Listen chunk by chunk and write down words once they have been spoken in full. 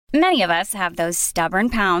Many of us have those stubborn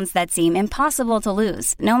pounds that seem impossible to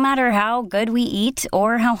lose, no matter how good we eat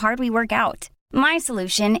or how hard we work out. My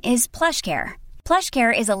solution is PlushCare.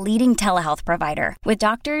 PlushCare is a leading telehealth provider with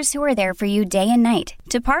doctors who are there for you day and night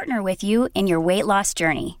to partner with you in your weight loss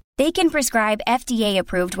journey. They can prescribe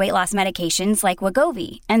FDA-approved weight loss medications like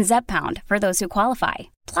Wegovy and Zepbound for those who qualify.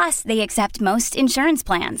 Plus, they accept most insurance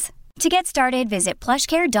plans. To get started, visit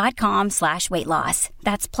plushcare.com/weight loss.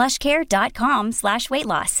 That's plushcare.com/weight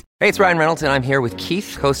loss. Hey, it's Ryan Reynolds, and I'm here with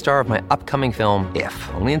Keith, co-star of my upcoming film, If,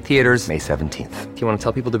 only in theaters May 17th. Do you want to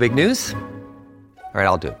tell people the big news? All right,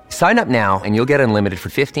 I'll do it. Sign up now and you'll get unlimited for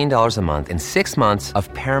 $15 a month and 6 months of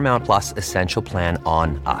Paramount Plus Essential Plan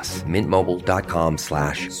on us.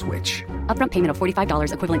 MintMobile.com/switch. Upfront payment of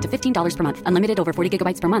 $45 equivalent to $15 per month. Unlimited over 40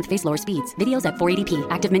 gigabytes per month. Face lower speeds. Videos at 480p.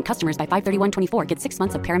 Active Mint customers by 531.24 get 6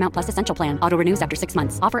 months of Paramount Plus Essential Plan. Auto renews after 6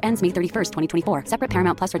 months. Offer ends May 31st, 2024. Separate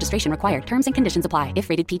Paramount Plus registration required. Terms and conditions apply if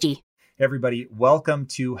rated PG. Hey everybody, welcome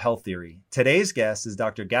to Health Theory. Today's guest is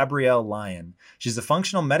Dr. Gabrielle Lyon. She's a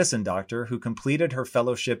functional medicine doctor who completed her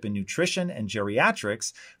fellowship in nutrition and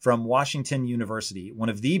geriatrics from Washington University, one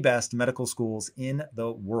of the best medical schools in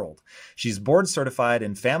the world. She's board certified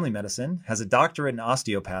in family medicine, has a doctorate in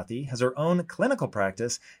osteopathy, has her own clinical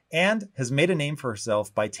practice, and has made a name for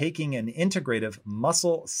herself by taking an integrative,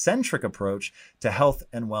 muscle-centric approach to health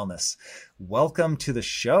and wellness. Welcome to the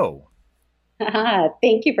show.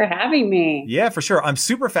 Thank you for having me. Yeah, for sure. I'm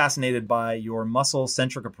super fascinated by your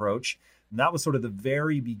muscle-centric approach. And that was sort of the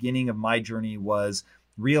very beginning of my journey, was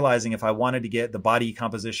realizing if I wanted to get the body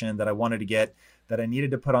composition that I wanted to get, that I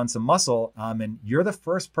needed to put on some muscle. And you're the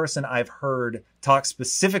first person I've heard talk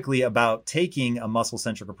specifically about taking a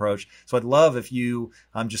muscle-centric approach. So I'd love if you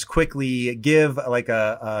just quickly give like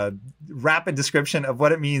a rapid description of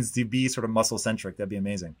what it means to be sort of muscle-centric. That'd be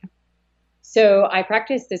amazing. So I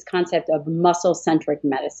practice this concept of muscle-centric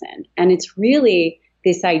medicine, and it's really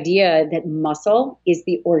this idea that muscle is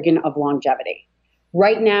the organ of longevity.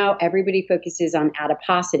 Right now, everybody focuses on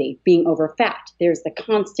adiposity, being over fat. There's the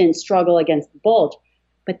constant struggle against the bulge,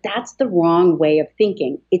 but that's the wrong way of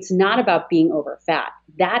thinking. It's not about being over fat.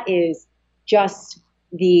 That is just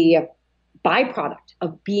the byproduct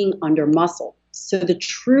of being under muscle. So the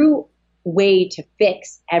true way to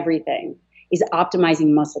fix everything is optimizing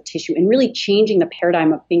muscle tissue and really changing the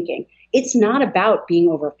paradigm of thinking. It's not about being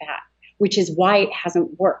over fat, which is why it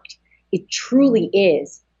hasn't worked. It truly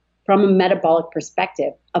is, from a metabolic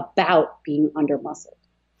perspective, about being under muscled.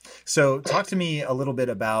 So talk to me a little bit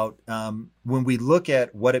about when we look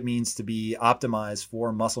at what it means to be optimized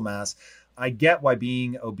for muscle mass. I get why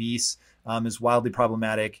being obese is wildly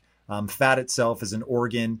problematic. Fat itself is an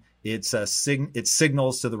organ. It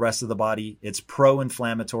signals to the rest of the body. It's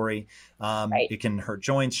pro-inflammatory. Right. It can hurt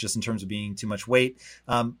joints just in terms of being too much weight.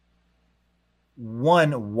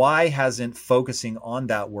 One, why hasn't focusing on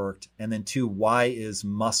that worked? And then two, why is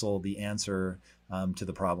muscle the answer to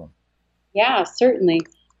the problem? Yeah, certainly.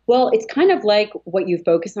 Well, it's kind of like what you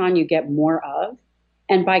focus on, you get more of.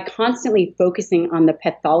 And by constantly focusing on the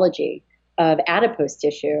pathology of adipose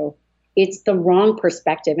tissue, it's the wrong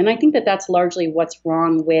perspective. And I think that that's largely what's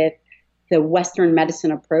wrong with the Western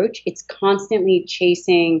medicine approach. It's constantly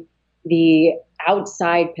chasing the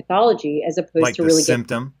outside pathology as opposed like to really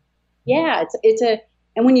symptom.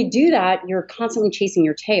 And when you do that, you're constantly chasing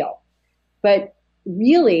your tail. But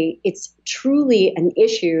really, it's truly an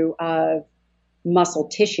issue of muscle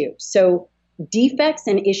tissue. So defects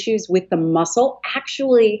and issues with the muscle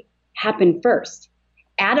actually happen first.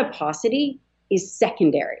 Adiposity is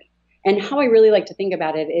secondary. And how I really like to think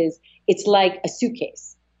about it is it's like a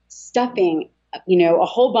suitcase. Stuffing, a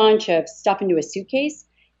whole bunch of stuff into a suitcase,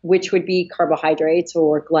 which would be carbohydrates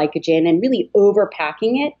or glycogen, and really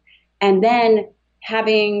overpacking it, and then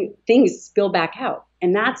having things spill back out.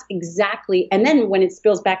 And then when it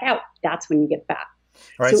spills back out, that's when you get fat.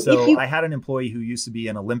 All right. So I had an employee who used to be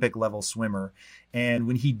an Olympic level swimmer. And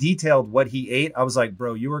when he detailed what he ate, I was like,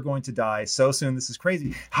 bro, you are going to die so soon. This is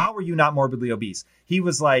crazy. How are you not morbidly obese? He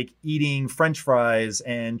was like eating French fries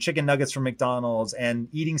and chicken nuggets from McDonald's and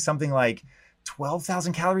eating something like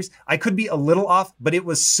 12,000 calories. I could be a little off, but it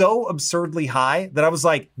was so absurdly high that I was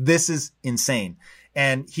like, this is insane.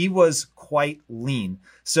 And he was quite lean.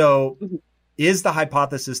 So is the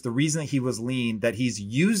hypothesis the reason that he was lean, that he's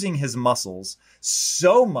using his muscles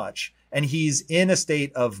so much and he's in a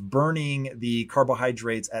state of burning the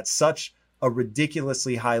carbohydrates at such a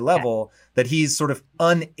ridiculously high level that he's sort of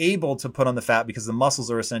unable to put on the fat because the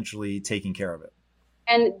muscles are essentially taking care of it?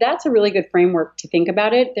 And that's a really good framework to think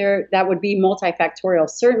about it. That would be multifactorial.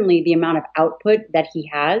 Certainly the amount of output that he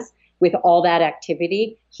has with all that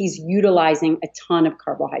activity, he's utilizing a ton of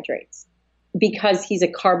carbohydrates. because he's a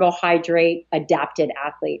carbohydrate adapted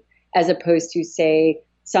athlete, as opposed to, say,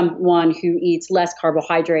 someone who eats less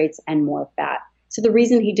carbohydrates and more fat. So the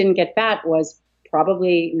reason he didn't get fat was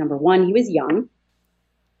probably, number one, he was young.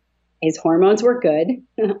 His hormones were good,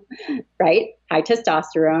 right? High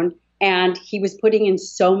testosterone. And he was putting in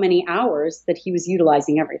so many hours that he was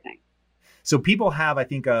utilizing everything. So people have, I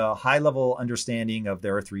think, a high level understanding of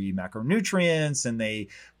there are 3 macronutrients, and they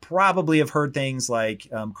probably have heard things like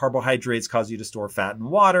carbohydrates cause you to store fat and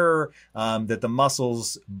water, that the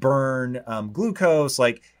muscles burn glucose,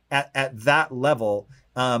 like at that level.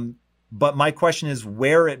 But my question is,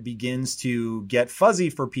 where it begins to get fuzzy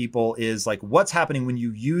for people is like, what's happening when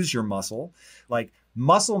you use your muscle? Like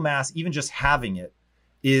muscle mass, even just having it,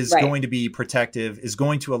 is right. going to be protective, is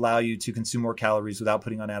going to allow you to consume more calories without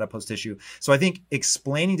putting on adipose tissue. So I think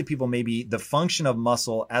explaining to people maybe the function of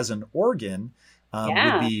muscle as an organ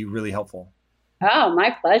would be really helpful. Oh,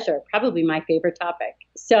 my pleasure. Probably my favorite topic.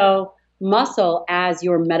 So muscle as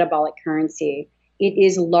your metabolic currency, it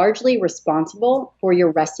is largely responsible for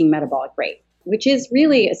your resting metabolic rate, which is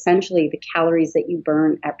really essentially the calories that you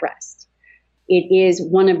burn at rest. It is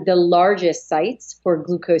one of the largest sites for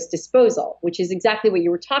glucose disposal, which is exactly what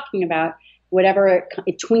you were talking about. Whatever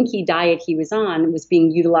Twinkie diet he was on was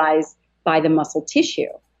being utilized by the muscle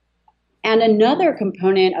tissue. And another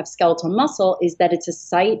component of skeletal muscle is that it's a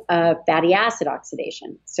site of fatty acid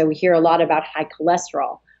oxidation. So we hear a lot about high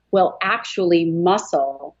cholesterol. Well, actually,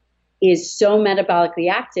 muscle is so metabolically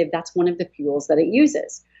active, that's one of the fuels that it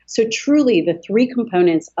uses. So truly, the 3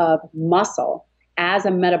 components of muscle as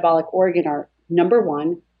a metabolic organ are, number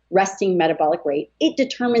one, resting metabolic rate. It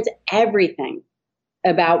determines everything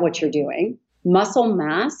about what you're doing. Muscle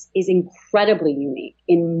mass is incredibly unique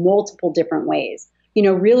in multiple different ways. You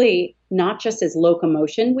know, really not just as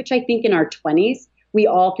locomotion, which I think in our 20s, we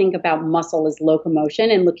all think about muscle as locomotion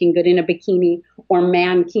and looking good in a bikini or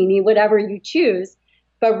mankini, whatever you choose.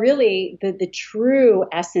 But really, the true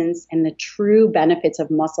essence and the true benefits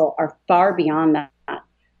of muscle are far beyond that.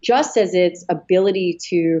 Just as its ability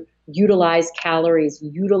to utilize calories,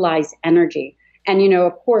 utilize energy. And, you know,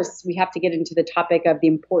 of course, we have to get into the topic of the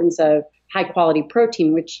importance of high quality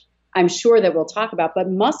protein, which I'm sure that we'll talk about. But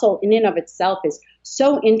muscle in and of itself is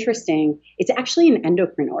so interesting. It's actually an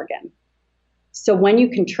endocrine organ. So when you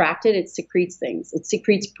contract it, it secretes things. It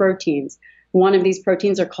secretes proteins. One of these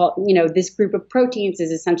proteins are called, you know, this group of proteins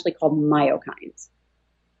is essentially called myokines.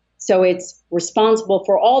 So it's responsible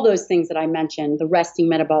for all those things that I mentioned, the resting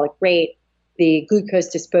metabolic rate, the glucose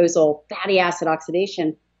disposal, fatty acid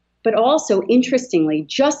oxidation, but also interestingly,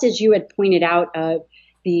 just as you had pointed out of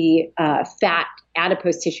the fat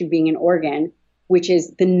adipose tissue being an organ, which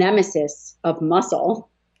is the nemesis of muscle,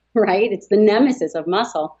 right? It's the nemesis of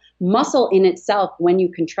muscle. Muscle in itself, when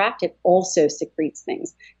you contract it, also secretes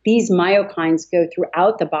things. These myokines go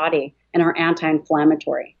throughout the body and are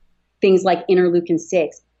anti-inflammatory. Things like interleukin-6,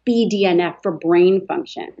 BDNF for brain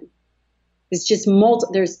function. It's just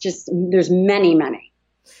there's many.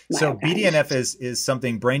 So BDNF is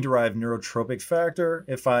something, brain-derived neurotrophic factor,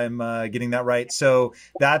 if I'm getting that right. So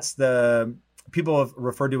that's people have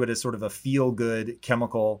referred to it as sort of a feel-good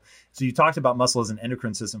chemical. So you talked about muscle as an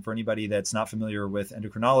endocrine system. For anybody that's not familiar with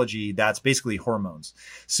endocrinology, that's basically hormones.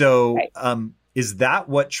 So right. Is that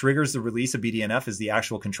what triggers the release of BDNF, is the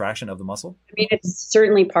actual contraction of the muscle? I mean, it's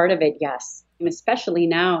certainly part of it, yes. And especially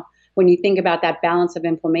now when you think about that balance of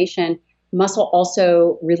inflammation, muscle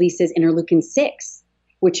also releases interleukin-6,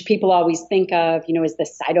 which people always think of, you know, as the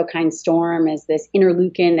cytokine storm, as this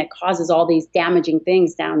interleukin that causes all these damaging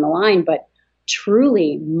things down the line. But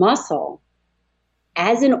truly, muscle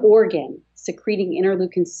as an organ secreting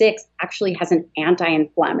interleukin-6 actually has an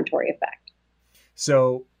anti-inflammatory effect.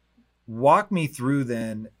 So walk me through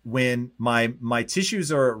then, when my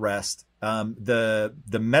tissues are at rest, the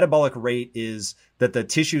metabolic rate is that the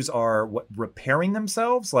tissues are repairing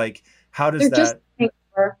themselves? Like, how does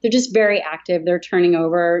they're just very active. They're turning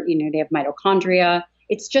over, you know, they have mitochondria.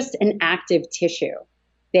 It's just an active tissue.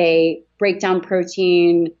 They break down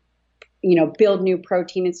protein, you know, build new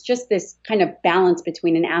protein. It's just this kind of balance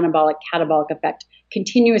between an anabolic catabolic effect,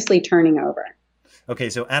 continuously turning over. Okay.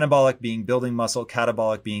 So anabolic being building muscle,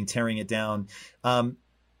 catabolic being tearing it down.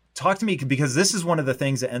 Talk to me, because this is one of the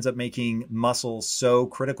things that ends up making muscle so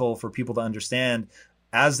critical for people to understand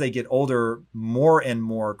as they get older, more and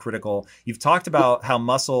more critical. You've talked about how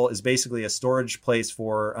muscle is basically a storage place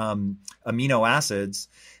for amino acids.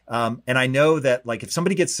 And I know that, like, if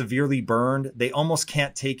somebody gets severely burned, they almost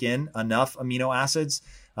can't take in enough amino acids.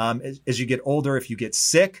 As you get older, if you get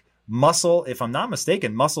sick, muscle, if I'm not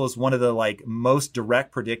mistaken, muscle is one of the most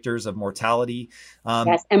direct predictors of mortality.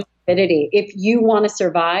 Yes, and morbidity. If you want to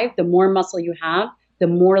survive, the more muscle you have, the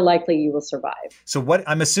more likely you will survive. So what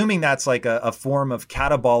I'm assuming that's like a form of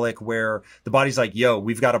catabolic where the body's like, yo,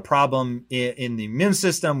 we've got a problem in the immune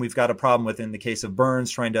system. We've got a problem within the case of burns,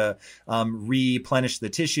 trying to replenish the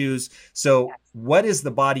tissues. So yes. What is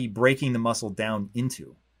the body breaking the muscle down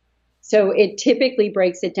into? So it typically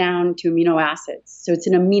breaks it down to amino acids. So it's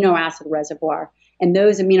an amino acid reservoir. And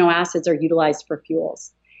those amino acids are utilized for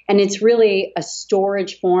fuels. And it's really a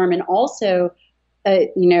storage form. And also,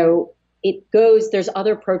 there's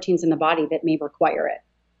other proteins in the body that may require it.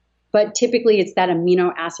 But typically it's that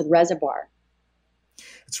amino acid reservoir.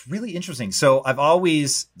 It's really interesting. So I've not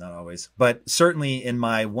always, but certainly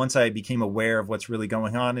once I became aware of what's really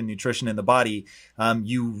going on in nutrition in the body,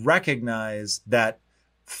 you recognize that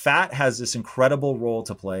fat has this incredible role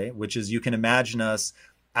to play, which is you can imagine us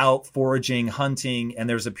out foraging, hunting, and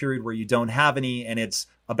there's a period where you don't have any, and it's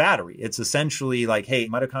a battery. It's essentially like, hey,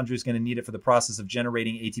 mitochondria is going to need it for the process of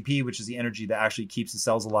generating ATP, which is the energy that actually keeps the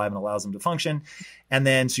cells alive and allows them to function. And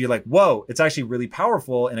then, so you're like, whoa, it's actually really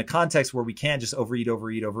powerful in a context where we can't just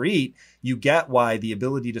overeat. You get why the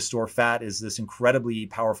ability to store fat is this incredibly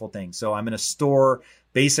powerful thing. So I'm going to store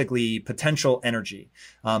basically potential energy.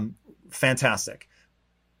 Fantastic.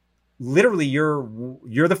 Literally,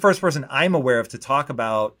 you're the first person I'm aware of to talk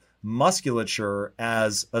about musculature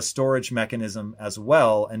as a storage mechanism as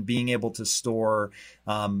well, and being able to store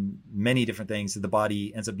many different things that the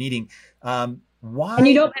body ends up needing. Why? And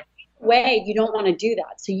you don't want to do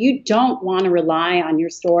that. So you don't want to rely on your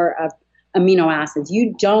store of amino acids.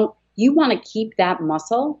 You want to keep that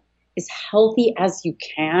muscle as healthy as you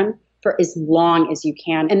can for as long as you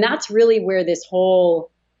can. And that's really where this whole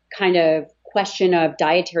kind of question of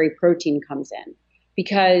dietary protein comes in,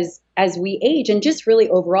 because as we age, and just really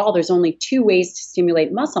overall, there's only two ways to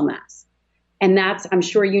stimulate muscle mass. And that's, I'm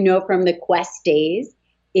sure you know from the Quest days,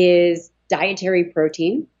 is dietary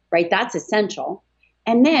protein, right? That's essential.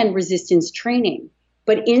 And then resistance training.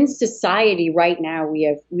 But in society right now, we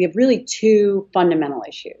have really two fundamental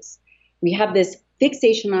issues. We have this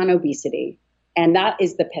fixation on obesity, and that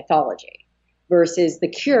is the pathology, versus the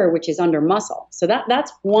cure, which is under muscle. So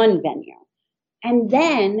that's one venue. And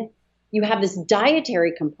then you have this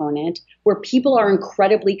dietary component where people are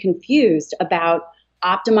incredibly confused about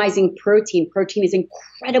optimizing protein. Protein is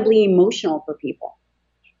incredibly emotional for people.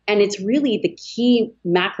 And it's really the key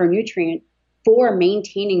macronutrient for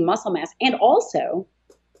maintaining muscle mass and also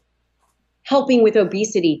helping with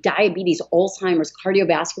obesity, diabetes, Alzheimer's,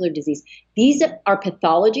 cardiovascular disease. These are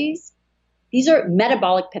pathologies. These are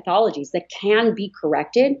metabolic pathologies that can be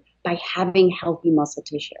corrected by having healthy muscle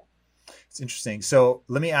tissue. It's interesting. So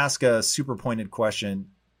let me ask a super pointed question.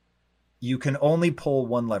 You can only pull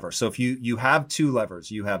one lever. So if you have two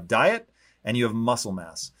levers, you have diet and you have muscle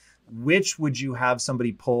mass. Which would you have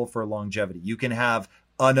somebody pull for longevity? You can have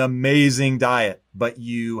an amazing diet, but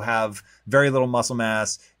you have very little muscle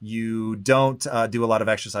mass. You don't do a lot of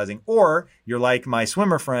exercising, or you're like my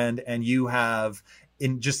swimmer friend and you have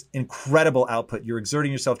just incredible output. You're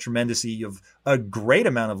exerting yourself tremendously. You have a great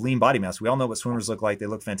amount of lean body mass. We all know what swimmers look like. They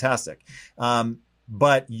look fantastic.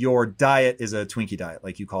 But your diet is a Twinkie diet,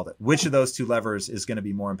 like you called it. Which of those two levers is going to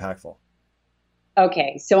be more impactful?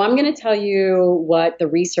 Okay, so I'm going to tell you what the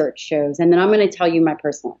research shows, and then I'm going to tell you my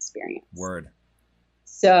personal experience. Word.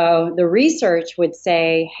 So the research would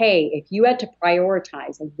say, hey, if you had to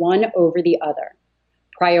prioritize one over the other,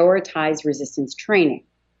 prioritize resistance training.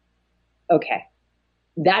 Okay.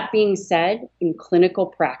 That being said, in clinical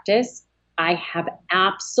practice, I have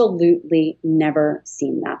absolutely never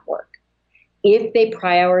seen that work. If they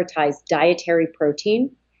prioritize dietary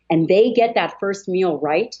protein and they get that first meal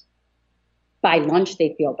right, by lunch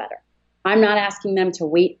they feel better. I'm not asking them to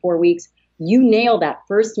wait 4 weeks. You nail that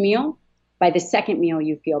first meal, by the second meal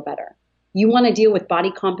you feel better. You want to deal with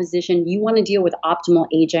body composition. You want to deal with optimal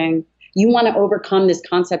aging. You want to overcome this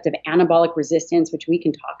concept of anabolic resistance, which we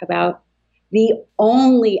can talk about. The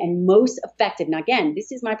only and most effective, and again,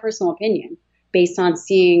 this is my personal opinion, based on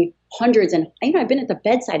seeing hundreds, and I've been at the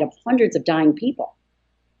bedside of hundreds of dying people.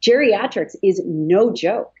 Geriatrics is no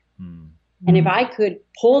joke. Mm. And if I could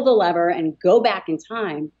pull the lever and go back in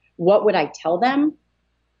time, what would I tell them?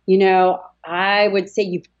 I would say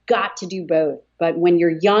you've got to do both. But when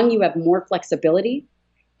you're young, you have more flexibility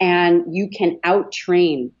and you can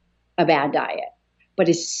out-train a bad diet. But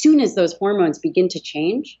as soon as those hormones begin to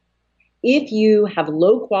change, if you have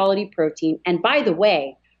low quality protein, and by the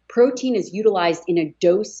way, protein is utilized in a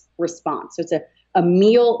dose response. So it's a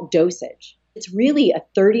meal dosage. It's really a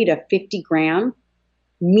 30 to 50 gram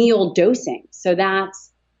meal dosing. So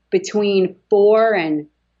that's between 4 and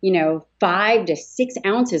 5 to 6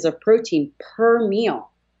 ounces of protein per meal.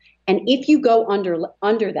 And if you go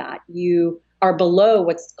under that, you are below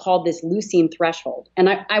what's called this leucine threshold. And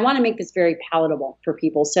I want to make this very palatable for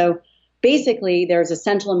people. So basically, there's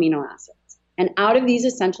essential amino acids. And out of these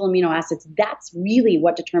essential amino acids, that's really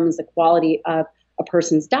what determines the quality of a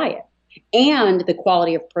person's diet and the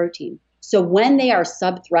quality of protein. So when they are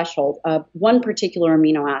sub-threshold of one particular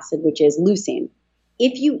amino acid, which is leucine,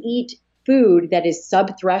 if you eat food that is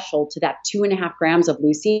sub-threshold to that 2.5 grams of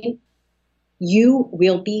leucine, you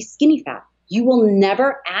will be skinny fat. You will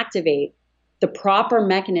never activate the proper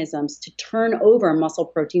mechanisms to turn over muscle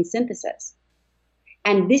protein synthesis.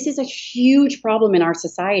 And this is a huge problem in our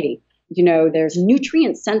society. You know, there's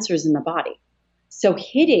nutrient sensors in the body. So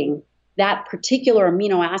hitting that particular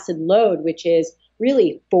amino acid load, which is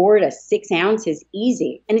really 4 to 6 ounces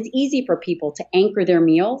easy. And it's easy for people to anchor their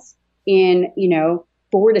meals in,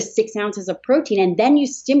 4 to 6 ounces of protein. And then you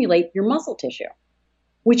stimulate your muscle tissue,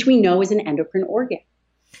 which we know is an endocrine organ.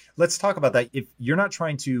 Let's talk about that. If you're not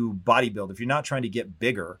trying to bodybuild, if you're not trying to get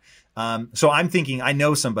bigger. So I'm thinking, I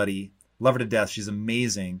know somebody, love her to death. She's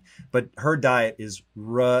amazing, but her diet is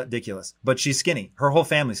ridiculous, but she's skinny. Her whole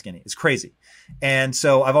family's skinny. It's crazy. And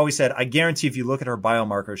so I've always said, I guarantee if you look at her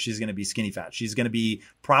biomarkers, she's going to be skinny fat. She's going to be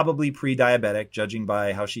probably pre-diabetic, judging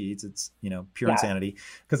by how she eats. It's, pure insanity.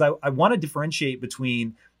 Because I want to differentiate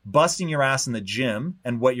between busting your ass in the gym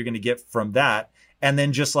and what you're going to get from that. And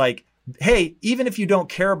then just like, hey, even if you don't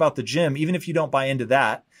care about the gym, even if you don't buy into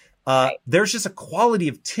that, there's just a quality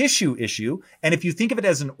of tissue issue. And if you think of it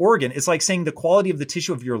as an organ, it's like saying the quality of the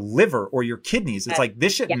tissue of your liver or your kidneys. It's like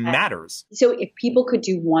this shit matters. So if people could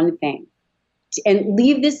do one thing and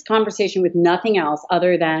leave this conversation with nothing else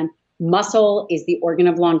other than muscle is the organ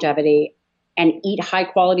of longevity and eat high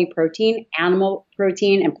quality protein, animal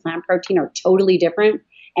protein and plant protein are totally different.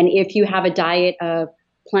 And if you have a diet of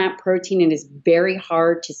plant protein, it is very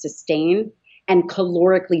hard to sustain and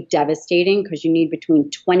calorically devastating because you need between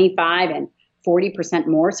 25 and 40%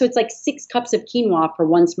 more. So it's like 6 cups of quinoa for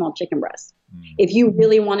 1 small chicken breast. If you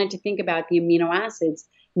really wanted to think about the amino acids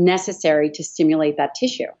necessary to stimulate that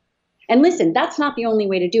tissue. And listen, that's not the only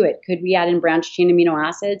way to do it. Could we add in branched chain amino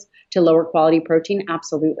acids to lower quality protein?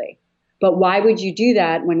 Absolutely. But why would you do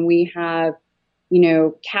that when we have,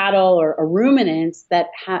 cattle or ruminants that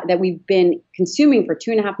we've been consuming for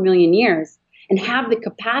 2.5 million years and have the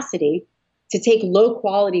capacity to take low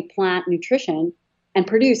quality plant nutrition and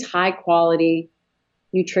produce high quality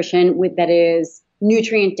nutrition that is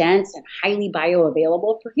nutrient dense and highly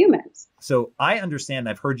bioavailable for humans. So I understand,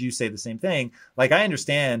 I've heard you say the same thing. Like I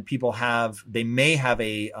understand people they may have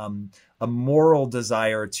a moral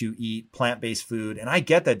desire to eat plant-based food. And I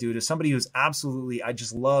get that, dude. As somebody who's I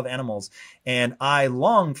just love animals. And I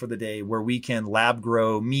long for the day where we can lab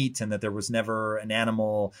grow meat and that there was never an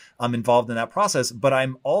animal involved in that process. But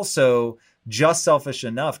I'm also just selfish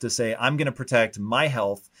enough to say, I'm going to protect my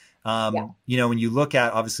health. When you look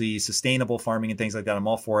at obviously sustainable farming and things like that, I'm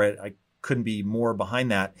all for it. I couldn't be more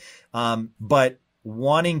behind that. But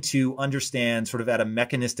wanting to understand sort of at a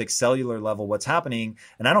mechanistic cellular level what's happening.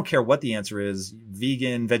 And I don't care what the answer is,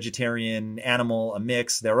 vegan, vegetarian, animal, a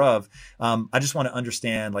mix thereof. I just want to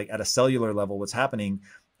understand like at a cellular level what's happening.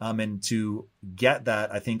 And to get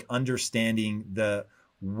that, I think understanding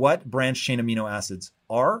what branched chain amino acids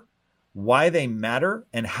are, why they matter,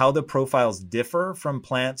 and how the profiles differ from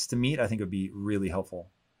plants to meat, I think would be really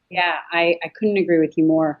helpful. Yeah, I couldn't agree with you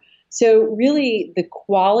more. So really the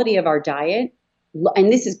quality of our diet,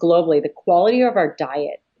 and this is globally, the quality of our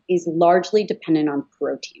diet is largely dependent on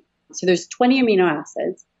protein. So there's 20 amino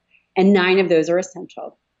acids and 9 of those are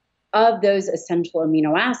essential. Of those essential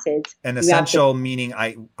amino acids. And essential meaning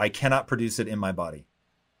I cannot produce it in my body.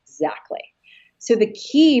 Exactly. So the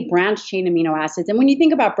key branched chain amino acids, and when you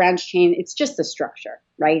think about branched chain, it's just a structure,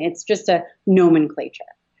 right? It's just a nomenclature.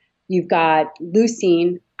 You've got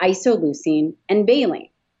leucine, isoleucine, and valine.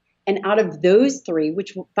 And out of those 3,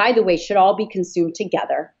 which by the way should all be consumed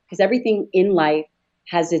together because everything in life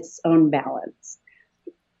has its own balance.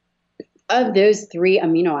 Of those 3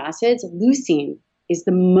 amino acids, leucine is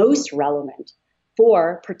the most relevant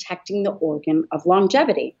for protecting the organ of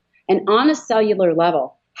longevity. And on a cellular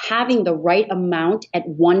level, having the right amount at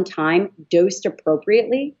one time dosed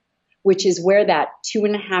appropriately, which is where that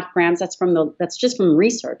 2.5 grams, that's just from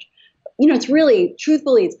research. It's really,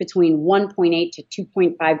 truthfully, it's between 1.8 to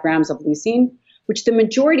 2.5 grams of leucine, which the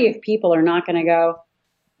majority of people are not going to go,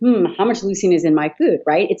 how much leucine is in my food,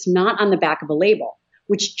 right? It's not on the back of a label,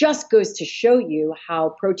 which just goes to show you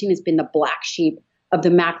how protein has been the black sheep of the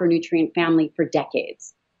macronutrient family for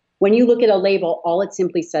decades. When you look at a label, all it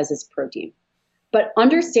simply says is protein. But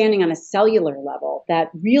understanding on a cellular level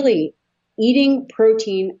that really eating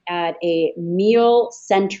protein at a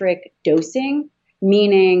meal-centric dosing,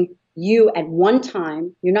 meaning you at one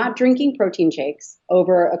time, you're not drinking protein shakes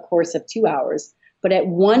over a course of 2 hours, but at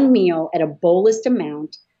one meal at a bolus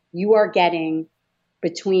amount, you are getting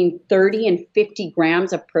between 30 and 50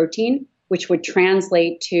 grams of protein, which would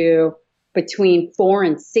translate to between 4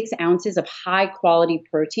 and 6 ounces of high quality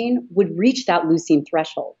protein would reach that leucine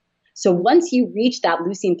threshold. So once you reach that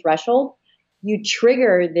leucine threshold, you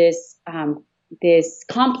trigger this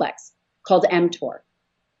complex called mTOR.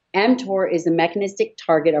 mTOR is the mechanistic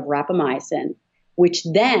target of rapamycin, which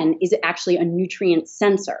then is actually a nutrient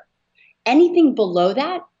sensor. Anything below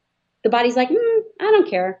that, the body's like, I don't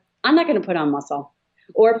care. I'm not going to put on muscle.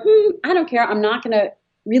 Or, I don't care. I'm not going to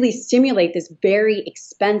really stimulate this very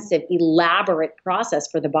expensive, elaborate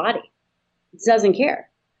process for the body. It doesn't care.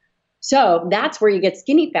 So that's where you get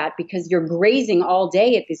skinny fat, because you're grazing all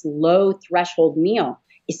day at this low threshold meal,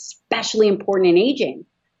 especially important in aging,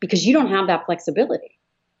 because you don't have that flexibility.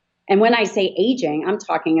 And when I say aging, I'm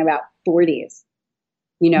talking about 40s.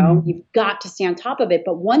 You've got to stay on top of it.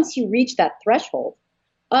 But once you reach that threshold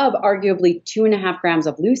of arguably 2.5 grams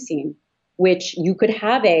of leucine, which you could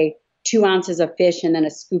have 2 ounces of fish and then a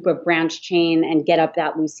scoop of branched chain and get up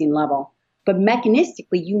that leucine level. But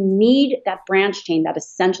mechanistically, you need that branched chain, that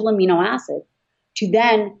essential amino acid, to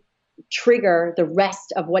then trigger the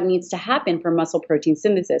rest of what needs to happen for muscle protein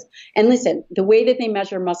synthesis. And listen, the way that they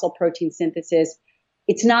measure muscle protein synthesis,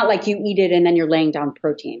 it's not like you eat it and then you're laying down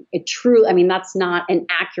protein. That's not an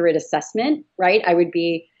accurate assessment, right? I would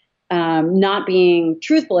be not being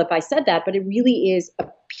truthful if I said that, but it really is a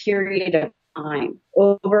period of time,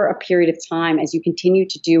 over a period of time, as you continue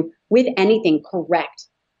to do with anything correct,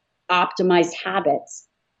 optimized habits,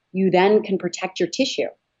 you then can protect your tissue.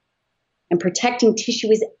 And protecting tissue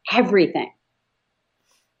is everything.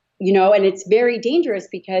 And it's very dangerous,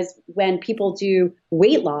 because when people do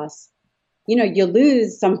weight loss, you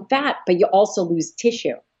lose some fat, but you also lose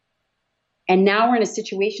tissue. And now we're in a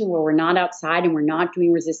situation where we're not outside and we're not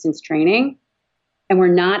doing resistance training and we're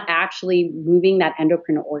not actually moving that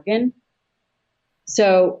endocrine organ.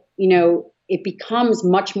 So, it becomes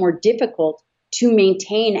much more difficult to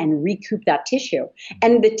maintain and recoup that tissue.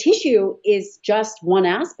 And the tissue is just one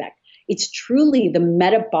aspect. It's truly the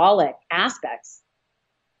metabolic aspects,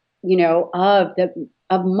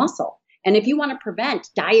 of muscle. And if you want to prevent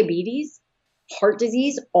diabetes, heart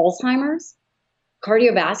disease, Alzheimer's,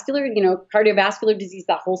 cardiovascular disease,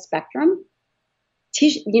 that whole spectrum,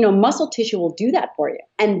 muscle tissue will do that for you.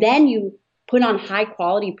 And then you put on high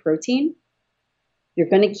quality protein. You're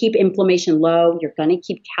going to keep inflammation low. You're going to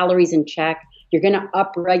keep calories in check. You're going to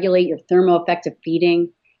upregulate your thermal effect of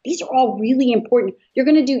feeding. These are all really important. You're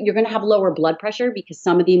going to have lower blood pressure, because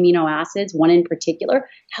some of the amino acids, one in particular,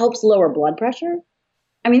 helps lower blood pressure.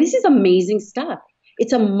 This is amazing stuff.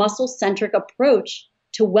 It's a muscle-centric approach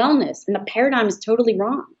to wellness, and the paradigm is totally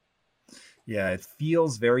wrong. Yeah, it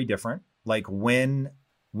feels very different. Like when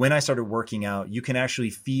I started working out, you can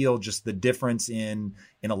actually feel just the difference in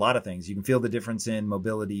a lot of things. You can feel the difference in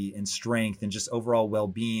mobility and strength and just overall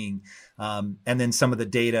well-being. And then some of the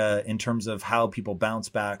data in terms of how people bounce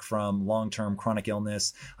back from long-term chronic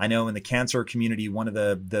illness. I know in the cancer community, one of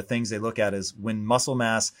the things they look at is when muscle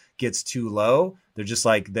mass gets too low, they're just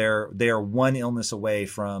like, they are one illness away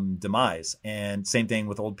from demise. And same thing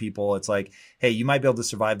with old people. It's like, hey, you might be able to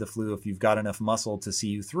survive the flu if you've got enough muscle to see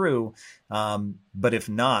you through. But if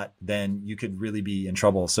not, then you could really be in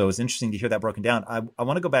trouble. So it's interesting to hear that broken down. I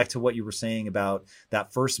want to go back to what you were saying about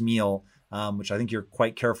that first meal, which I think you're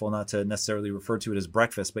quite careful not to necessarily refer to it as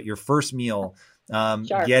breakfast, but your first meal,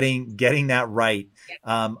 Sure. getting that right.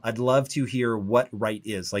 I'd love to hear what right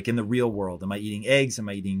is, like in the real world. Am I eating eggs? Am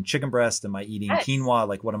I eating chicken breast? Am I eating quinoa?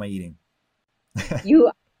 Like, what am I eating? You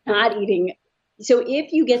are not eating. So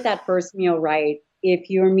if you get that first meal right, if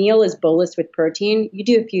your meal is bolus with protein, you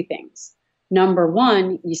do a few things. Number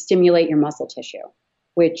one, you stimulate your muscle tissue,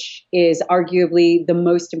 which is arguably the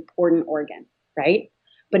most important organ, right?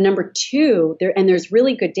 But number two, there's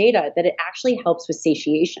really good data that it actually helps with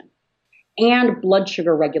satiation and blood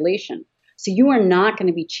sugar regulation. So you are not going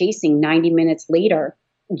to be chasing 90 minutes later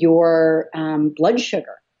your blood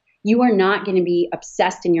sugar. You are not going to be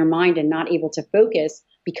obsessed in your mind and not able to focus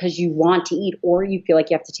because you want to eat or you feel like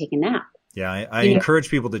you have to take a nap. Yeah, I encourage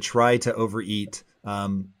people to try to overeat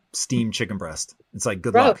steamed chicken breast. It's like,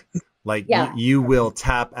 good luck. Like you will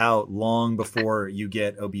tap out long before you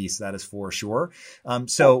get obese. That is for sure.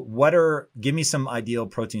 So give me some ideal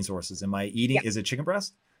protein sources. Am I eating, is it chicken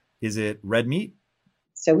breast? Is it red meat?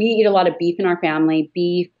 So we eat a lot of beef in our family,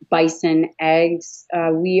 beef, bison, eggs.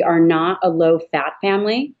 We are not a low fat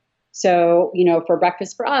family. So, for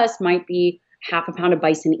breakfast for us might be half a pound of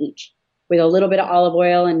bison each with a little bit of olive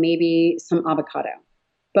oil and maybe some avocado.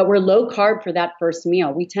 But we're low carb for that first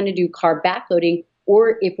meal. We tend to do carb backloading,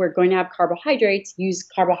 or if we're going to have carbohydrates, use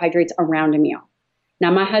carbohydrates around a meal.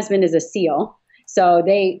 Now, my husband is a SEAL, so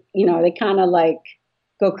they kind of like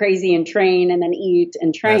go crazy and train and then eat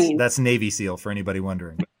and train. That's Navy SEAL for anybody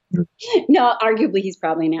wondering. No, arguably he's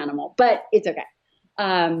probably an animal, but it's okay.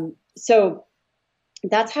 So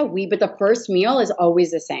that's how but the first meal is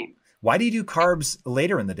always the same. Why do you do carbs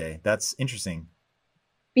later in the day? That's interesting.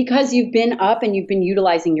 Because you've been up and you've been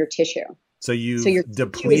utilizing your tissue. So you've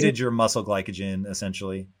depleted your muscle glycogen,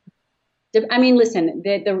 essentially. I mean, listen,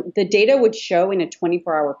 the data would show in a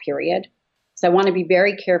 24-hour period. So I want to be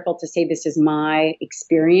very careful to say this is my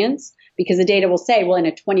experience, because the data will say, well, in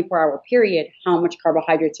a 24-hour period, how much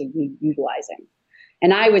carbohydrates are you utilizing?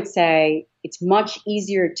 And I would say it's much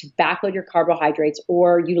easier to backload your carbohydrates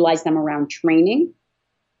or utilize them around training,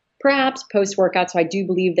 perhaps post-workout. So I do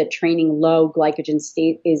believe that training low glycogen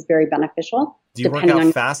state is very beneficial. Do you work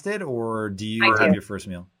out fasted, or do you have your first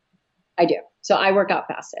meal? I do. So I work out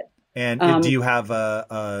fasted. And do you have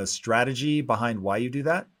a strategy behind why you do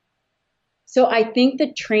that? So I think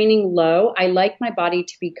that training low, I like my body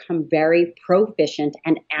to become very proficient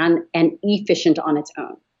and efficient on its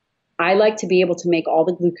own. I like to be able to make all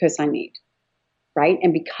the glucose I need, right?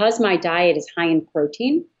 And because my diet is high in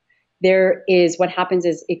protein, what happens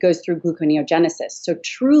is it goes through gluconeogenesis. So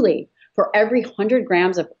truly, for every 100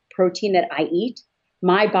 grams of protein that I eat,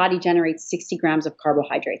 my body generates 60 grams of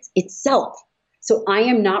carbohydrates itself. So I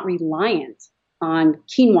am not reliant on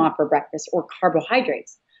quinoa for breakfast or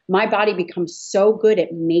carbohydrates. My body becomes so good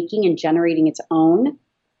at making and generating its own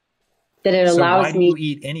that it allows me. So why do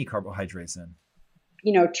you eat any carbohydrates then?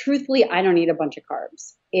 Truthfully, I don't eat a bunch of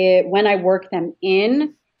carbs. When I work them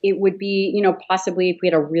in, it would be, possibly if we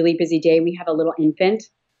had a really busy day, we have a little infant,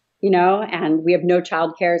 and we have no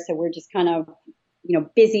childcare. So we're just kind of,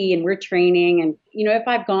 busy and we're training. And, if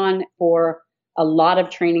I've gone for a lot of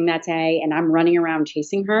training that day and I'm running around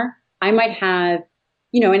chasing her, I might have,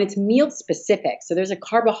 and it's meal specific. So there's a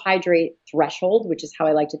carbohydrate threshold, which is how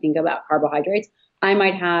I like to think about carbohydrates. I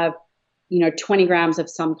might have, 20 grams of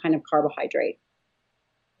some kind of carbohydrate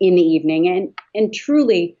in the evening. And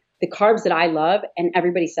truly, the carbs that I love, and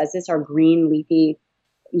everybody says this, are green leafy,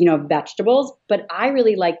 vegetables. But I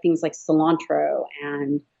really like things like cilantro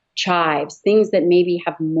and chives, things that maybe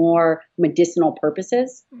have more medicinal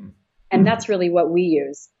purposes. And that's really what we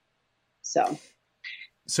use. So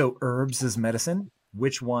herbs as medicine,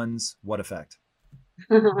 which ones, what effect?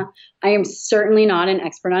 I am certainly not an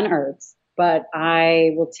expert on herbs, but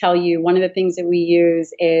I will tell you one of the things that we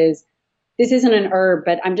use is, this isn't an herb,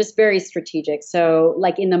 but I'm just very strategic. So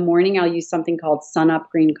like in the morning, I'll use something called Sun Up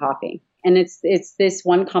green coffee. And it's this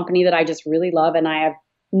one company that I just really love, and I have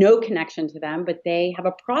no connection to them, but they have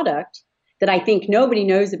a product that I think nobody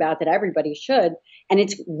knows about that everybody should, and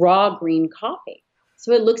it's raw green coffee.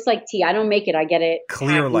 So it looks like tea. I don't make it. I get it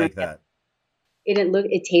clear like that.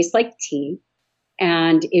 It tastes like tea,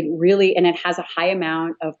 and it has a high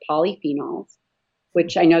amount of polyphenols,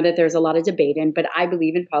 which I know that there's a lot of debate in, but I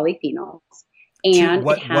believe in polyphenols. And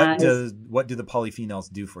what do the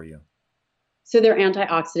polyphenols do for you? So they're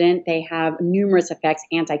antioxidant. They have numerous effects,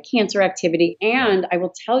 anti-cancer activity. And I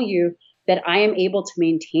will tell you that I am able to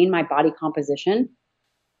maintain my body composition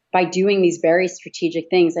by doing these very strategic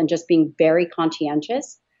things and just being very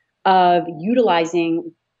conscientious of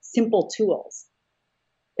utilizing simple tools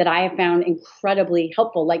that I have found incredibly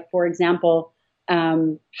helpful. Like, for example,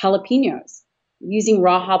 jalapenos. Using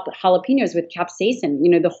raw jalapenos with capsaicin.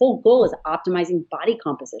 The whole goal is optimizing body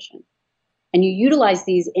composition. And you utilize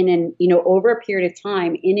these over a period of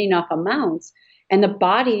time in enough amounts, and the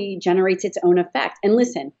body generates its own effect. And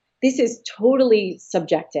listen, this is totally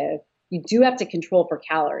subjective. You do have to control for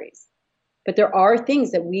calories. But there are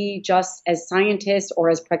things that we just as scientists or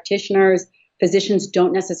as practitioners, physicians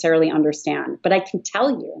don't necessarily understand. But I can tell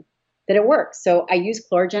you that it works. So I use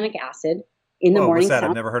chlorogenic acid in the morning. What's that?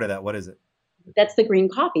 I've never heard of that. What is it? That's the green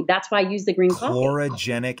coffee. That's why I use the green coffee.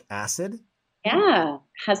 Chlorogenic acid? Yeah,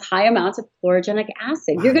 has high amounts of chlorogenic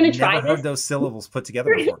acid. Wow, you're going to try this. I've never heard those syllables put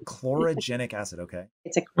together before. Chlorogenic acid, okay.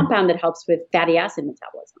 It's a compound that helps with fatty acid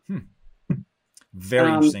metabolism.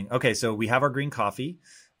 Very interesting. Okay, so we have our green coffee.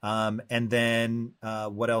 And then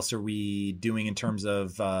what else are we doing in terms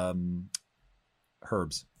of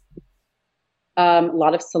herbs? A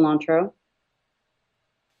lot of cilantro.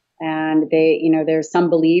 And there's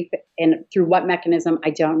some belief, and through what mechanism,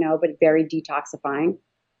 I don't know, but very detoxifying.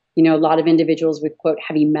 A lot of individuals with, quote,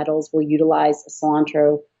 heavy metals will utilize a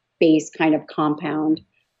cilantro-based kind of compound.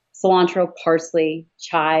 cilantro, parsley,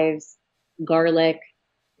 chives, garlic.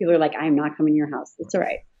 People are like, I'm not coming to your house. It's all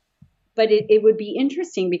right. But it would be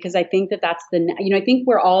interesting because I think that's I think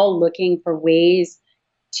we're all looking for ways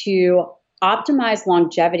to optimize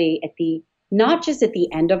longevity not just at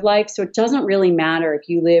the end of life. So it doesn't really matter if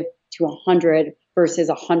you live to 100 versus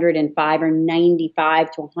 105 or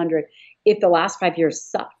 95 to 100 if the last 5 years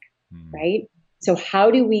suck, right? So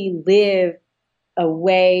how do we live a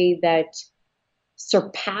way that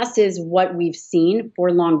surpasses what we've seen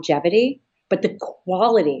for longevity, but the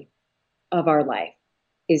quality of our life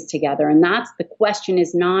is together? And the question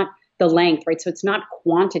is not the length, right? So it's not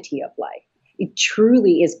quantity of life. It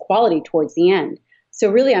truly is quality towards the end. So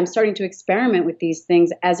really, I'm starting to experiment with these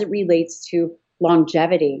things as it relates to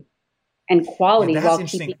longevity and quality. Yeah, that's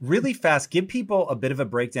interesting. Really fast, give people a bit of a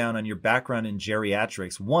breakdown on your background in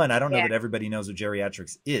geriatrics. One, I don't know that everybody knows what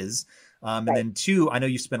geriatrics is. And then two, I know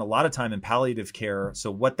you spent a lot of time in palliative care. So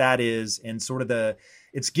what that is and sort of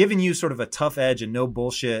it's given you sort of a tough edge and no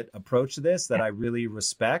bullshit approach to this that I really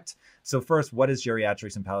respect. So first, what is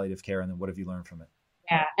geriatrics and palliative care? And then what have you learned from it?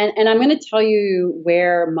 Yeah. And I'm going to tell you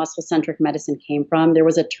where muscle-centric medicine came from. There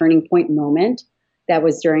was a turning point moment that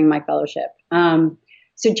was during my fellowship.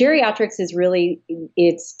 So geriatrics is really,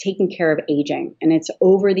 it's taking care of aging, and it's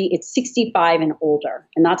 65 and older,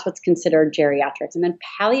 and that's what's considered geriatrics. And then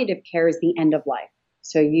palliative care is the end of life.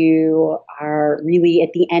 So you are really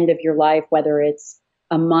at the end of your life, whether it's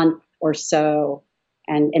a month or so,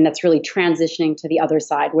 and that's really transitioning to the other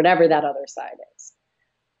side, whatever that other side is.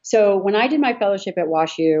 So when I did my fellowship at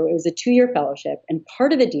WashU, it was a 2-year fellowship. And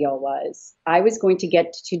part of the deal was I was going to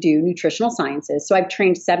get to do nutritional sciences. So I've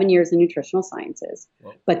trained 7 years in nutritional sciences.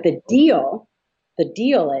 But the deal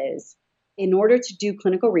is in order to do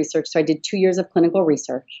clinical research, so I did 2 years of clinical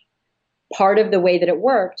research. Part of the way that it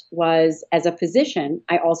worked was as a physician,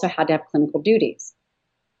 I also had to have clinical duties.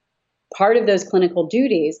 Part of those clinical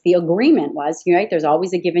duties, the agreement was, right, there's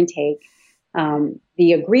always a give and take.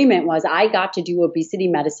 The agreement was I got to do obesity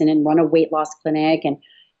medicine and run a weight loss clinic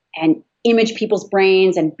and image people's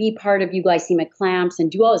brains and be part of euglycemic clamps and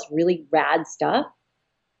do all this really rad stuff.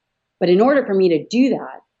 But in order for me to do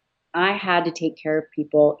that, I had to take care of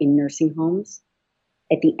people in nursing homes,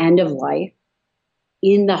 at the end of life,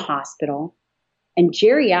 in the hospital. And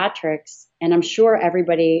geriatrics, and I'm sure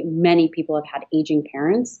many people have had aging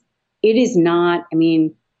parents. It is not,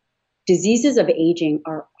 diseases of aging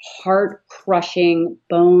are heart-crushing,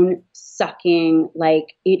 bone-sucking,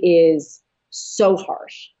 like it is so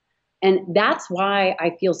harsh. And that's why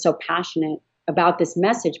I feel so passionate about this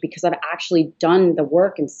message, because I've actually done the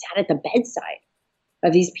work and sat at the bedside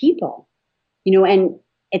of these people. And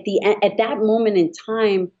at that moment in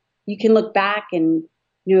time, you can look back and,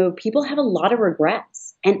 people have a lot of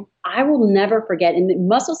regrets. And I will never forget, and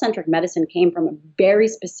muscle-centric medicine came from a very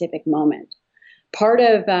specific moment. Part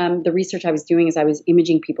of the research I was doing is I was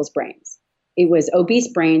imaging people's brains. It was obese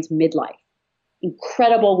brains midlife,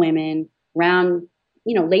 incredible women around,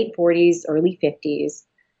 late 40s, early 50s.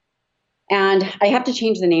 And I have to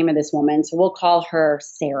change the name of this woman, so we'll call her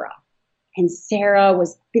Sarah. And Sarah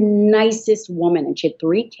was the nicest woman, and she had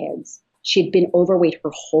 3 kids. She had been overweight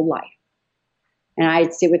her whole life. And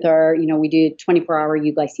I'd sit with her, we did 24-hour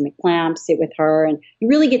euglycemic clamps, sit with her, and you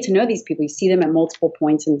really get to know these people. You see them at multiple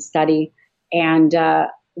points in the study. And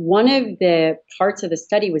one of the parts of the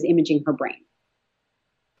study was imaging her brain,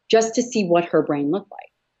 just to see what her brain looked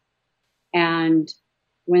like. And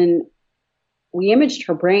when we imaged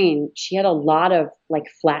her brain, she had a lot of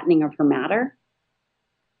flattening of her matter.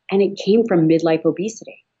 And it came from midlife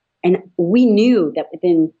obesity. And we knew that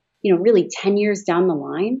within, really 10 years down the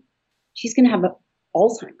line, she's going to have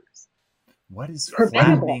Alzheimer's. What is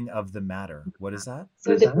flattening of the matter? What is that?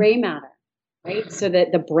 So the gray matter. Right? So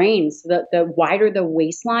that the brains, the wider the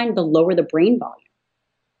waistline, the lower the brain volume.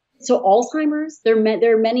 So Alzheimer's, there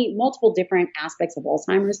are multiple different aspects of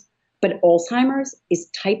Alzheimer's, but Alzheimer's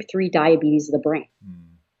is type 3 diabetes of the brain.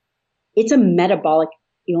 It's a metabolic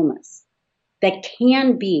illness that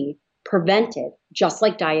can be prevented just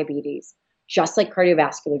like diabetes, just like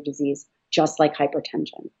cardiovascular disease, just like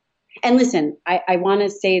hypertension. And listen, I want to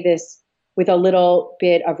say this with a little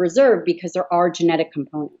bit of reserve because there are genetic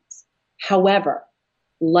components. However,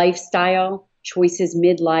 lifestyle, choices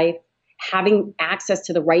midlife, having access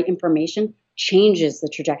to the right information changes the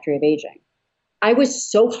trajectory of aging. I was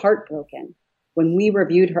so heartbroken when we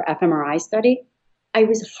reviewed her fMRI study. I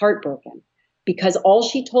was heartbroken because all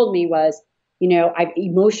she told me was, I've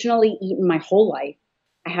emotionally eaten my whole life.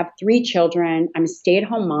 I have 3 children. I'm a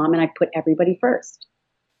stay-at-home mom, and I put everybody first.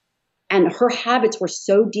 And her habits were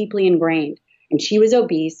so deeply ingrained, and she was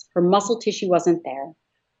obese. Her muscle tissue wasn't there.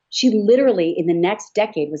 She literally in the next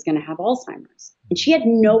decade was going to have Alzheimer's. And she had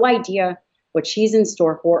no idea what she's in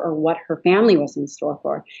store for or what her family was in store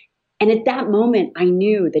for. And at that moment, I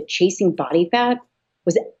knew that chasing body fat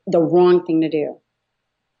was the wrong thing to do.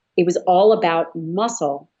 It was all about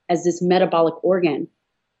muscle as this metabolic organ.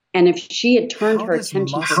 And if she had turned her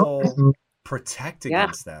attention muscle protect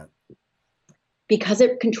against that? Because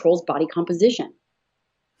it controls body composition.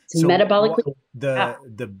 It's metabolically.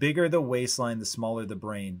 The bigger the waistline, the smaller the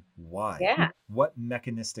brain. Why? Yeah. What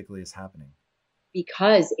mechanistically is happening?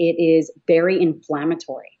 Because it is very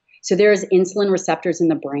inflammatory. So there's insulin receptors in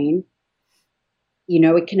the brain.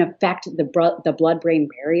 It can affect the blood-brain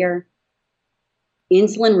barrier.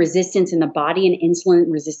 Insulin resistance in the body and insulin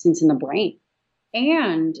resistance in the brain.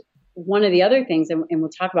 And one of the other things, and we'll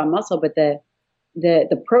talk about muscle, but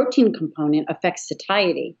the protein component affects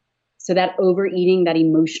satiety. So that overeating, that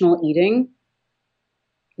emotional eating,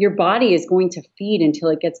 your body is going to feed until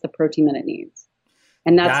it gets the protein that it needs.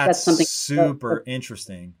 And that's something super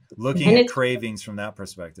interesting. Looking at cravings from that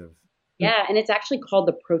perspective. Yeah, and it's actually called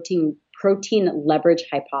the protein leverage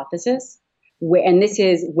hypothesis. And this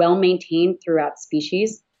is well maintained throughout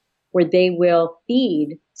species, where they will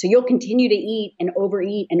feed. So you'll continue to eat and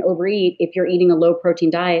overeat if you're eating a low protein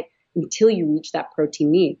diet until you reach that protein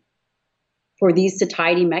need for these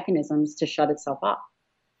satiety mechanisms to shut itself off.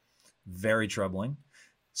 Very troubling.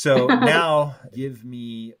 So now give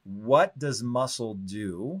me, what does muscle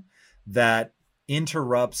do that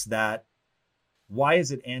interrupts that? Why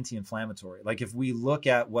is it anti-inflammatory? Like if we look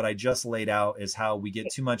at what I just laid out is how we get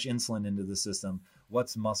too much insulin into the system,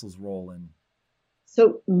 what's muscle's role in?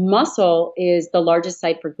 So muscle is the largest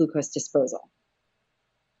site for glucose disposal.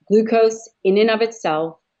 Glucose in and of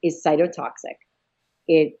itself is cytotoxic.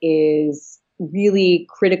 It is really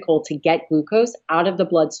critical to get glucose out of the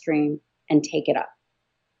bloodstream and take it up.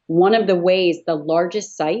 One of the ways, the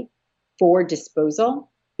largest site for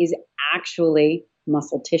disposal is actually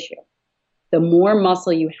muscle tissue. The more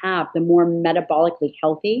muscle you have, the more metabolically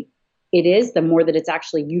healthy it is, the more that it's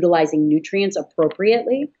actually utilizing nutrients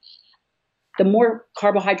appropriately, the more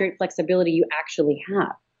carbohydrate flexibility you actually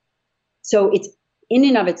have. So it's in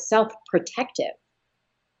and of itself protective.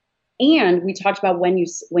 And we talked about when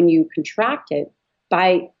you contract it,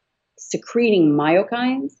 by secreting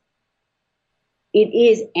myokines, it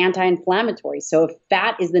is anti-inflammatory. So if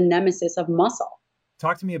fat is the nemesis of muscle.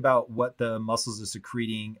 Talk to me about what the muscles are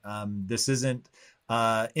secreting. This isn't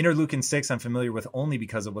interleukin 6 I'm familiar with only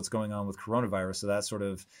because of what's going on with coronavirus. So that sort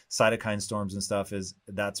of cytokine storms and stuff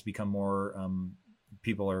that's become more,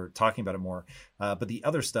 people are talking about it more. But the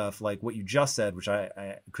other stuff, like what you just said, which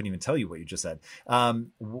I couldn't even tell you what you just said.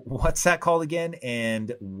 What's that called again?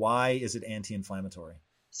 And why is it anti-inflammatory?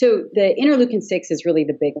 So the interleukin 6 is really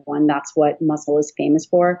the big one. That's what muscle is famous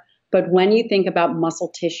for. But when you think about muscle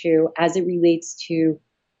tissue as it relates to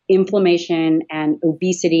inflammation and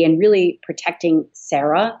obesity and really protecting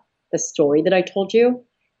Sarah, the story that I told you,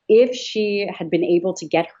 if she had been able to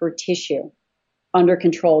get her tissue under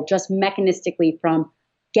control, just mechanistically from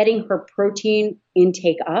getting her protein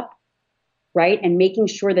intake up, right, and making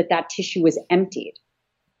sure that that tissue was emptied.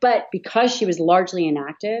 But because she was largely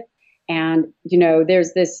inactive, and,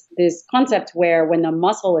 there's this concept where when the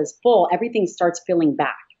muscle is full, everything starts filling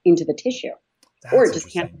back into the tissue, or it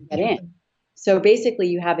just can't get in. So basically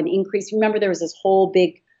you have an increase. Remember, there was this whole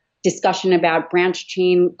big discussion about branched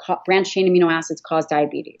chain amino acids cause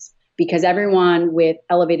diabetes, because everyone with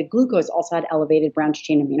elevated glucose also had elevated branched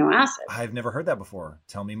chain amino acids. I've never heard that before.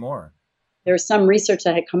 Tell me more. There's some research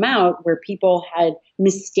that had come out where people had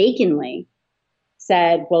mistakenly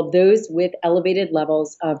said, well, those with elevated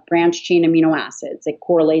levels of branched chain amino acids, it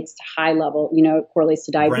correlates to high level, it correlates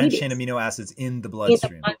to diabetes. Branched chain amino acids in the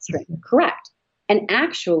bloodstream. In the bloodstream, correct. And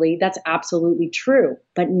actually, that's absolutely true,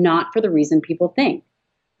 but not for the reason people think.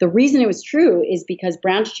 The reason it was true is because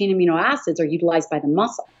branched chain amino acids are utilized by the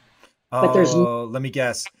muscle. But let me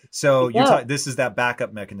guess. So this is that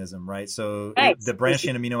backup mechanism, right? So the branched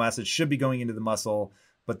chain amino acids should be going into the muscle,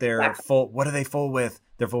 but they're full. What are they full with?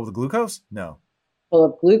 They're full with glucose? No. Full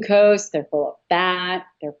of glucose, they're full of fat,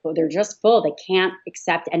 they're just full. They can't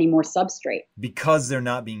accept any more substrate. Because they're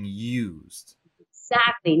not being used.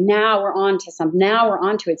 Exactly. Now we're on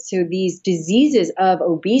to it. So these diseases of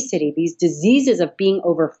obesity, these diseases of being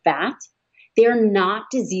over fat, they're not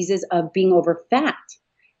diseases of being over fat.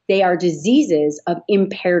 They are diseases of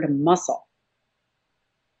impaired muscle.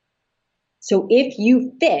 So if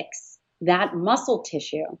you fix that muscle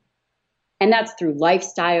tissue, and that's through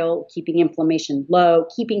lifestyle, keeping inflammation low,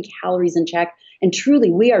 keeping calories in check. And truly,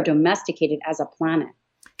 we are domesticated as a planet.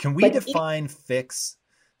 Can we define fix?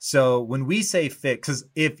 So when we say fixed, because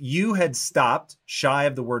if you had stopped shy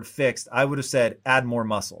of the word fixed, I would have said add more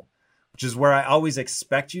muscle, which is where I always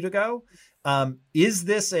expect you to go. Is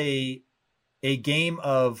this a game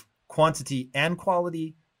of quantity and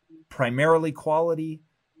quality, primarily quality?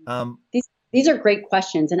 These are great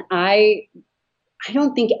questions. And I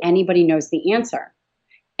don't think anybody knows the answer.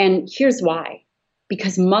 And here's why.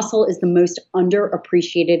 Because muscle is the most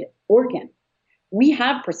underappreciated organ. We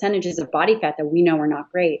have percentages of body fat that we know are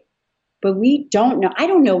not great, but we don't know. I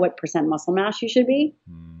don't know what percent muscle mass you should be.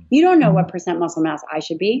 You don't know what percent muscle mass I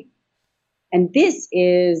should be. And this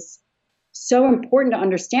is so important to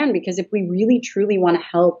understand, because if we really truly want to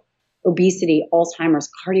help obesity, Alzheimer's,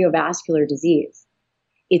 cardiovascular disease,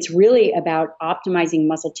 it's really about optimizing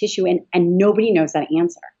muscle tissue, and nobody knows that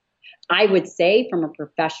answer. I would say, from a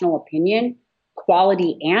professional opinion,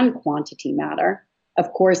 quality and quantity matter.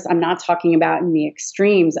 Of course, I'm not talking about in the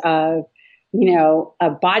extremes of, a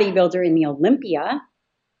bodybuilder in the Olympia,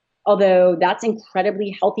 although that's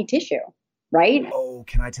incredibly healthy tissue, right? Oh,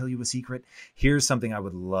 can I tell you a secret? Here's something I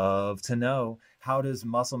would love to know. How does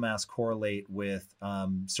muscle mass correlate with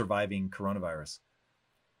surviving coronavirus?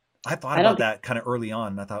 I thought about that kind of early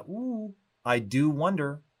on, and I thought, ooh, I do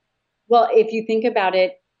wonder. Well, if you think about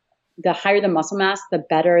it, the higher the muscle mass, the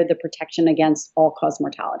better the protection against all-cause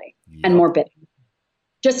mortality and morbidity.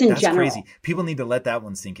 Just in general. That's crazy. People need to let that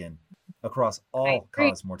one sink in across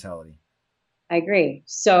all-cause mortality. I agree.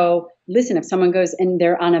 So listen, if someone goes and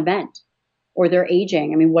they're on a vent or they're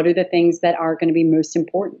aging, what are the things that are going to be most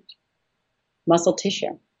important? Muscle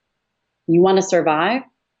tissue. You want to survive,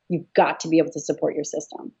 you've got to be able to support your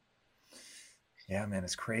system. Yeah, man,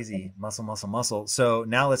 it's crazy. Muscle, muscle, muscle. So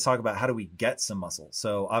now let's talk about how do we get some muscle.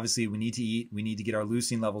 So obviously we need to eat. We need to get our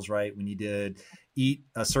leucine levels right. We need to eat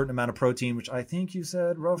a certain amount of protein, which I think you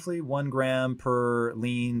said roughly 1 gram per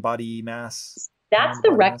lean body mass. That's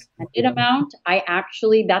the recommended amount.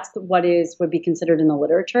 That's what would be considered in the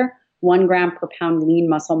literature, 1 gram per pound lean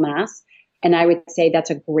muscle mass. And I would say that's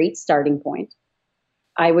a great starting point.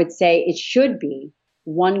 I would say it should be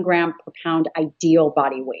 1 gram per pound ideal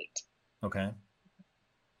body weight. Okay.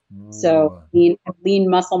 So lean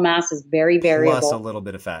muscle mass is very variable. Plus a little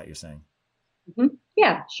bit of fat, you're saying? Mm-hmm.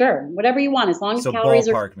 Yeah, sure. Whatever you want, as long as calories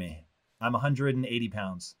are. So ballpark me. I'm 180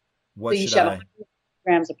 pounds. What should I? 100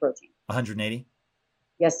 grams of protein. 180?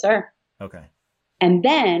 Yes, sir. Okay. And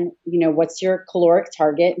then, what's your caloric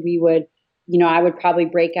target? I would probably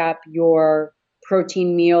break up your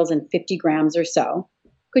protein meals in 50 grams or so.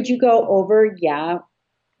 Could you go over? Yeah.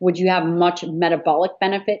 Would you have much metabolic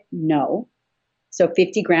benefit? No. So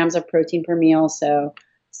 50 grams of protein per meal. So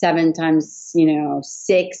 7 times,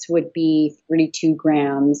 6 would be 32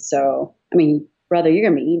 grams. So, brother, you're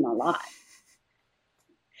going to be eating a lot.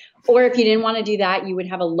 Or if you didn't want to do that, you would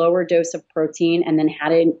have a lower dose of protein and then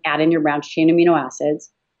add in your branched chain amino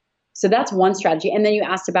acids. So that's one strategy. And then you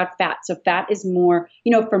asked about fat. So fat is more,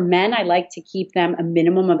 for men, I like to keep them a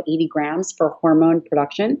minimum of 80 grams for hormone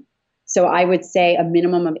production. So I would say a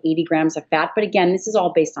minimum of 80 grams of fat. But again, this is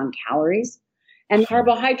all based on calories. And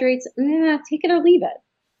carbohydrates, take it or leave it.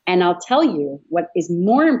 And I'll tell you what is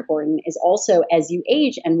more important is also as you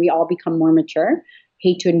age and we all become more mature,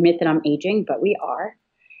 hate to admit that I'm aging, but we are,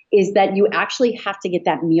 is that you actually have to get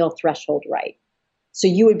that meal threshold right. So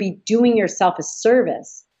you would be doing yourself a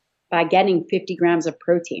service by getting 50 grams of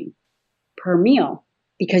protein per meal,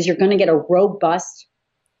 because you're going to get a robust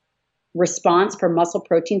response for muscle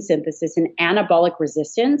protein synthesis and anabolic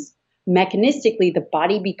resistance. Mechanistically, the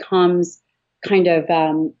body becomes kind of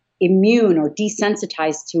immune or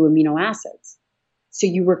desensitized to amino acids. So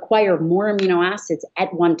you require more amino acids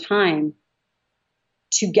at one time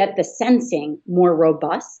to get the sensing more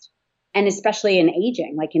robust. And especially in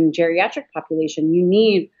aging, like in geriatric population, you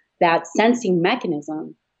need that sensing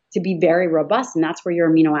mechanism to be very robust. And that's where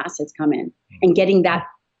your amino acids come in, and getting that,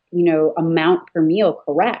 amount per meal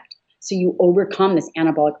correct. So you overcome this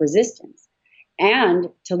anabolic resistance. And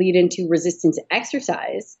to lead into resistance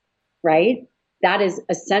exercise, right? That is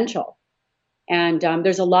essential. And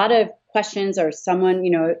there's a lot of questions, or someone,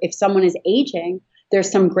 if someone is aging,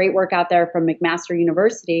 there's some great work out there from McMaster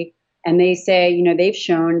University. And they say, they've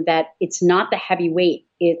shown that it's not the heavy weight,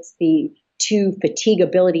 it's the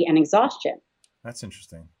fatigability and exhaustion. That's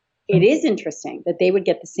interesting. It is interesting that they would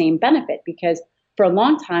get the same benefit, because for a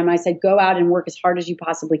long time I said, go out and work as hard as you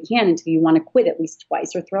possibly can until you want to quit at least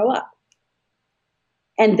twice or throw up.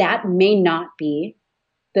 And that may not be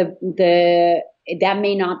that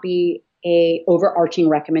may not be a overarching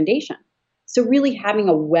recommendation. So really having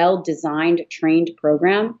a well-designed, trained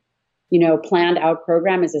program, planned out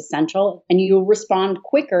program is essential, and you'll respond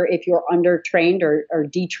quicker if you're undertrained or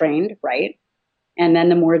detrained, right? And then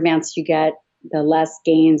the more advanced you get, the less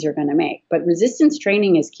gains you're going to make. But resistance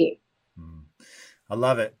training is key. I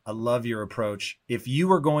love it. I love your approach. If you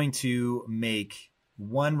were going to make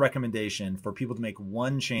one recommendation for people to make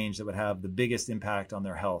one change that would have the biggest impact on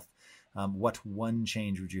their health, what one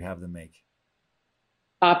change would you have them make?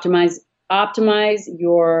 Optimize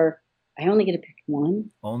your, I only get to pick one.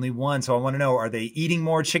 Only one. So I want to know, are they eating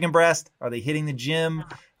more chicken breast? Are they hitting the gym?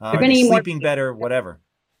 Are They're they sleeping better? Whatever.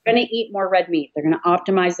 They're going to eat more red meat. They're going to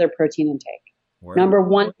optimize their protein intake. Word. Number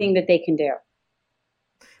one thing that they can do.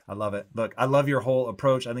 I love it. Look, I love your whole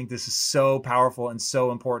approach. I think this is so powerful and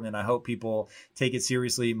so important, and I hope people take it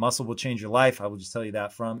seriously. Muscle will change your life. I will just tell you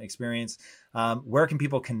that from experience. Where can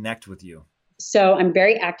people connect with you? So I'm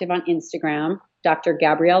very active on Instagram, Dr.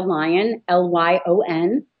 Gabrielle Lyon,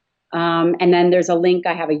 Lyon. And then there's a link.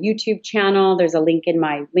 I have a YouTube channel. There's a link in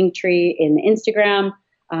my link tree in Instagram.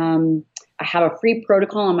 I have a free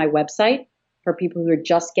protocol on my website for people who are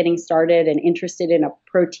just getting started and interested in a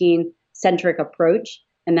protein-centric approach.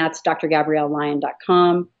 And that's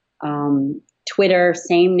drgabriellelyon.com. Twitter,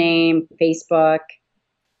 same name, Facebook.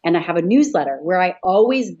 And I have a newsletter where I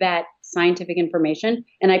always vet scientific information.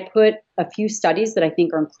 And I put a few studies that I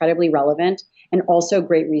think are incredibly relevant and also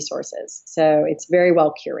great resources. So it's very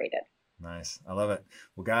well curated. Nice. I love it.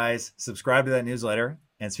 Well, guys, subscribe to that newsletter.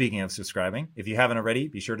 And speaking of subscribing, if you haven't already,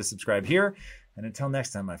 be sure to subscribe here. And until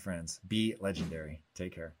next time, my friends, be legendary.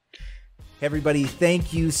 Take care. Hey everybody,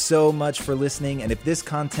 thank you so much for listening. And if this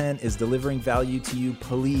content is delivering value to you,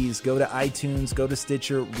 please go to iTunes, go to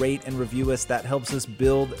Stitcher, rate and review us. That helps us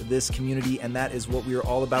build this community. And that is what we are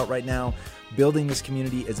all about right now. Building this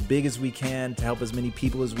community as big as we can to help as many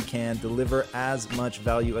people as we can, deliver as much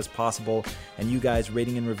value as possible. And you guys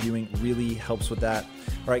rating and reviewing really helps with that.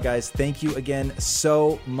 All right, guys, thank you again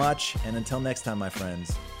so much. And until next time, my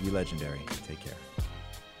friends, be legendary. Take care.